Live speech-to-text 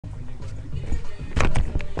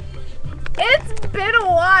It's been a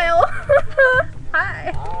while.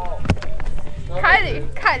 Hi.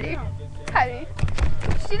 Kylie.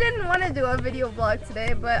 She didn't want to do a video vlog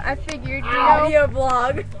today, but I figured, you know. Video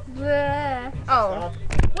vlog. Bleh. Oh.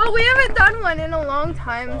 Well, we haven't done one in a long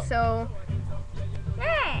time, so.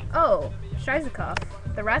 Oh, Shizakov.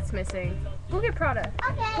 The rat's missing. Go get Prada.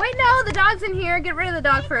 Okay. Wait, no, the dog's in here. Get rid of the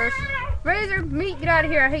dog first. Razor, meat, get out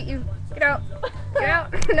of here. I hate you. Get out. Get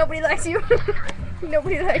out. Nobody likes you.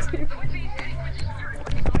 Nobody likes you.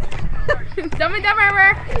 Dummy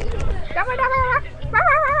dumber. Dummy dumber.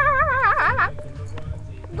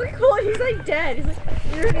 Look cool, he's like dead. He's like,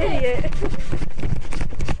 you're an idiot.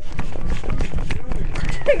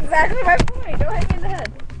 Exactly my point. Don't hit me in the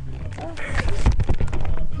head.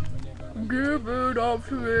 Give it up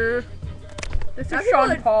to me. This Now is Sean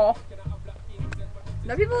people Paul.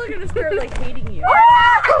 Now people are gonna start like hating you.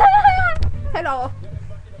 Hello.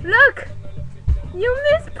 Look. You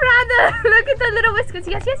miss Prada. Look at the little whiskers.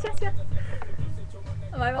 Yes.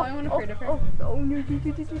 Am I the only one afraid of her? Oh, no.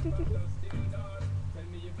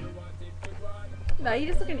 No, you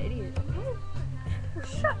just look an idiot.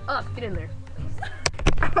 Shut up. Get in there.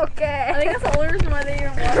 Okay. I think that's the only reason why they even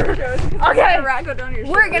watch the shows. Okay. The rat go down your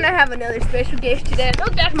We're shirt. gonna have another special guest today.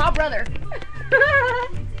 Look, that's my brother.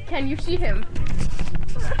 Can you see him?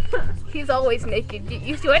 He's always naked. Get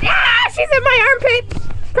used to it. Ah! She's in my armpit!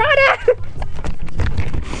 Prada!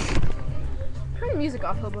 Turn the music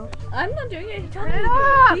off, hobo. I'm not doing it. Turn it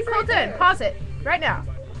off! He's right Hold there. in. Pause it. Right now.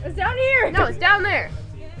 It's down here. No, it's down there.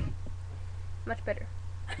 Much better.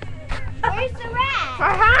 Where's the rat?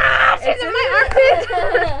 Aha! She's in my armpit!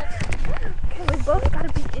 Okay, we both gotta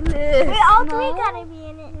be in this. We all three gotta be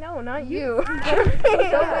in it. No, not you.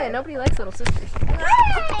 Go away. Nobody likes little sisters.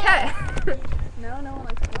 Okay. No one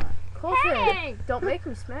likes that. Colton, Hey! don't make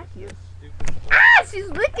me smack you. Ah! She's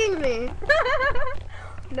licking me!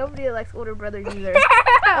 Nobody likes older brothers either.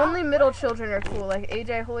 Only middle children are cool, like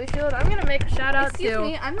AJ Holyfield. I'm gonna make a shout out Excuse to.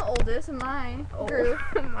 me, I'm the oldest in mine. Oh, Drew.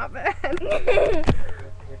 my bad.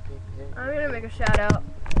 I'm gonna make a shout out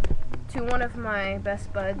to one of my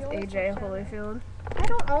best buds, AJ Holyfield. I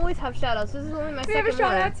don't always have shout outs. This is only my We have second a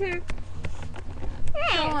shout one. out too.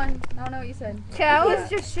 Go on. I don't know what you said. Okay, I was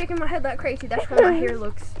just shaking my head like crazy. That's how my hair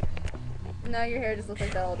looks. No, your hair just looks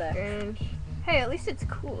like that all day. And hey, at least it's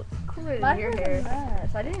cool. It's cooler My than your hair's a hair.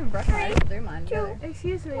 mess. I didn't even brush my hair through mine. Together.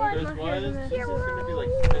 Excuse me. One. my Why hair's a is mess. this gonna be like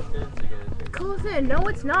 10 minutes again? Colton, no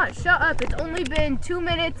it's not. Shut up. It's only been 2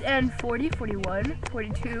 minutes and 40, 41,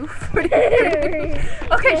 42, 43.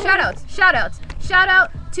 Okay, shout outs. Shout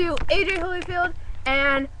out to AJ Holyfield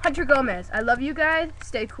and Hunter Gomez. I love you guys.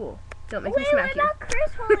 Stay cool. Don't make me Wait, smack what you. about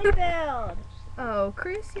Chris Holyfield? Oh,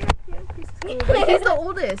 Chris, yeah, Chris is cool. But he's the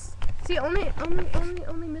oldest. See, only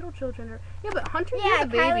middle children are. Yeah, but Hunter's Yeah, a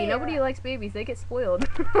baby. Kylie, Nobody you're likes babies. They get spoiled.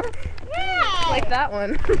 Hey! Like that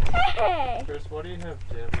one. Hey! Chris, why do you have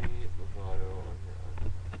Demi Lovato on your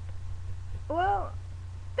album? Well,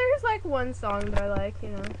 there's like one song that I like, you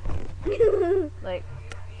know. Like,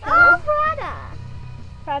 Oh, Prada!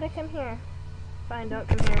 Prada, come here. Fine, don't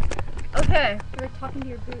come here. Okay, You were talking to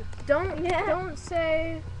your booth. don't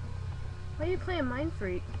say. Why are you playing Mind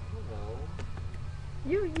Freak? Hello.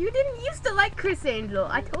 You didn't used to like Chris Angel.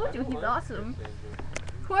 I told you he's awesome.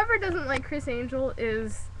 Whoever doesn't like Chris Angel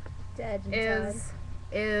is Dead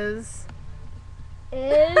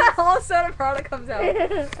all of a sudden Prada comes out.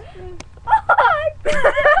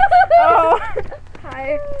 oh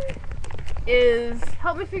hi is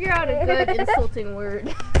help me figure out a good insulting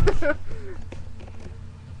word.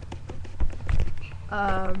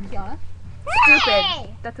 Kiana? Stupid.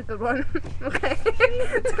 That's a good one. Okay.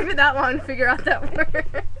 Took me that long to figure out that word.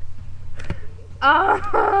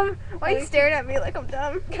 Why are you staring at me like I'm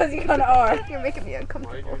dumb? Because you kinda are. You're making me Why are you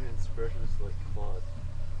uncomfortable. doing expressions like Claude?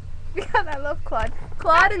 Because I love Claude.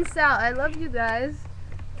 Claude and Sal, I love you guys.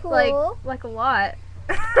 Cool. Like a lot.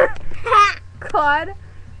 Claude,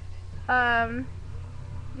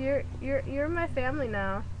 you're my family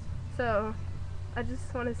now. So I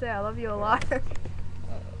just want to say I love you a lot.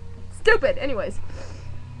 Stupid. Anyways.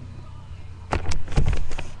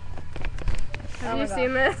 Have you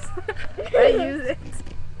seen this? I use it.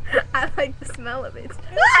 I like the smell of it.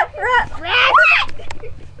 Rat!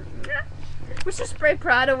 We should spray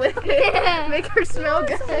Prada with it. Make her smell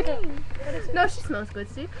good. No, she smells good,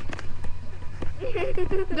 see?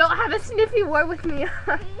 Don't have a sniffy war with me.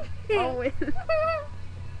 I'll win.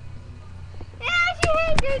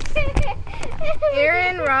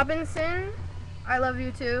 Aaron Robinson, I love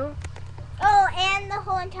you too. Oh, and the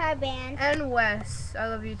whole entire band. And Wes, I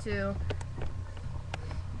love you too.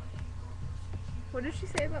 What did she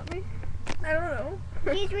say about me? I don't know.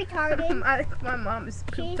 She's retarded. My mom is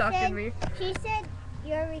She poop talking said- me. She said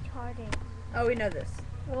you're retarded. Oh, we know this.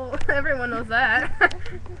 Well, everyone knows that.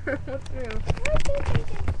 What's new?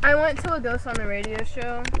 I went to a Ghost on the Radio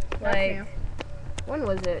show. Like, new. when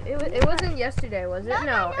was it? It wasn't yesterday, was it?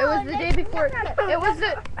 No, It was the day before. It was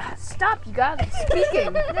the. Stop, you guys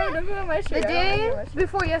speaking. No, don't go on my shirt. The day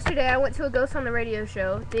before yesterday, I went to a Ghost on the Radio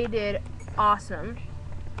show. They did awesome.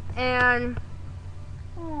 And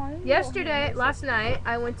last night,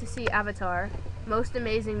 I went to see Avatar. Most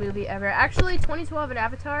amazing movie ever. Actually, 2012 and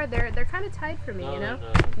Avatar, they're kind of tied for me, you know?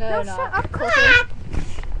 No, Shut up, Colton.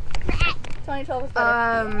 2012 was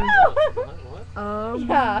better. What?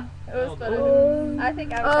 Yeah, it was Oh, better. no. I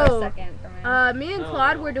think Avatar's Oh. second for me. Me and No,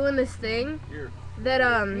 Claude no. were doing this thing You're that,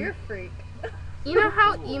 You're a freak. you know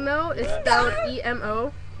how emo is spelled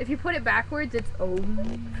E-M-O? If you put it backwards, it's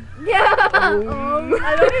O-M. Yeah.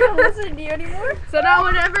 I don't even listen to you anymore. So now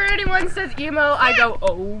whenever anyone says emo, I go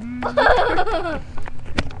O-M.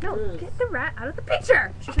 No, get the rat out of the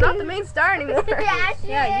picture. She's not the main star anymore. Yeah, she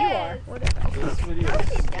Yeah, you is. are. this video.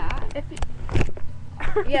 If you,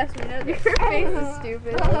 Yes, we know your this. face is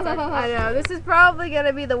stupid. I know. This is probably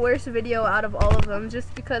gonna be the worst video out of all of them,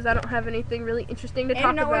 just because I don't have anything really interesting to talk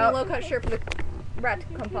And not wearing a about. low-cut shirt for the rat to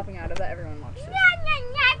come popping out of that everyone watches.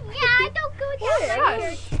 Don't go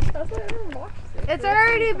Shush. That's why everyone watches it. It's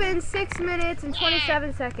already been 6 minutes and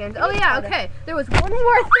 27 seconds. Oh yeah, okay. There was one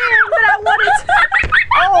more thing that I wanted to.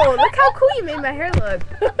 Oh, look how cool you made my hair look.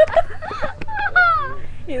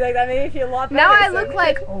 He's like, that made me feel a lot better. Now I so- look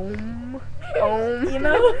like Om.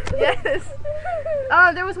 Emo? Yes.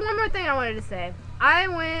 There was one more thing I wanted to say. I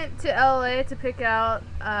went to LA to pick out.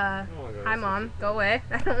 Oh my God, Hi, this Mom. Go away.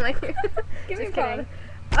 I don't like you. Give me Just a kidding.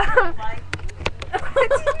 phone. What?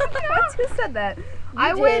 Who said that?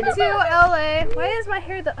 I went did. to LA. Why is my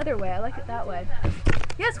hair the other way? I like it that way.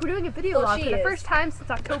 Yes, we're doing a video Well, log she for the is. first time since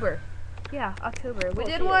October. Yeah, October. We Well,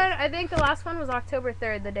 did she one. I think the last one was October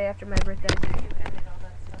 3rd, the day after my birthday.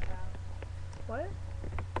 What?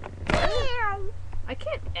 I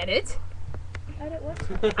can't edit. Edit what?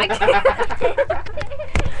 I can't.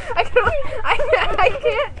 I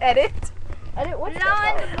can't edit. Edit what?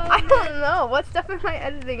 I don't know. What stuff am I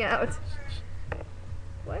editing out?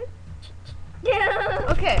 What?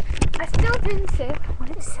 Okay. I still didn't say what I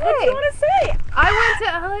wanted to say. What do you want to say? I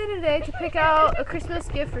went to LA today to pick out a Christmas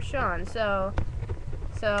gift for Sean. So.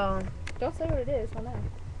 Don't say what it is. I know.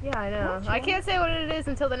 Yeah, I know. What, I Sean? can't say what it is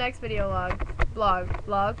until the next video log. Blog.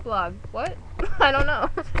 What? I don't know.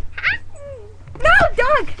 No,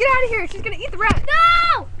 dog! Get out of here! She's gonna eat the rat.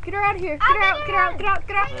 No! Get her out of here! Get her out! Get her out! Get out!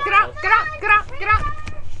 Get out! Get out! Get out! Get out! Get out!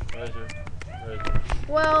 Measure.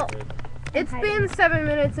 Well, it's been 7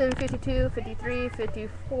 minutes and 52, 53,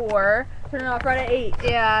 54. Turn it off right at 8.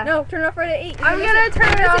 Yeah. No, turn it off right at 8. I'm gonna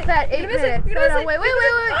turn it off at 8 You're gonna miss it. minutes. You're No, gonna no, miss it. wait.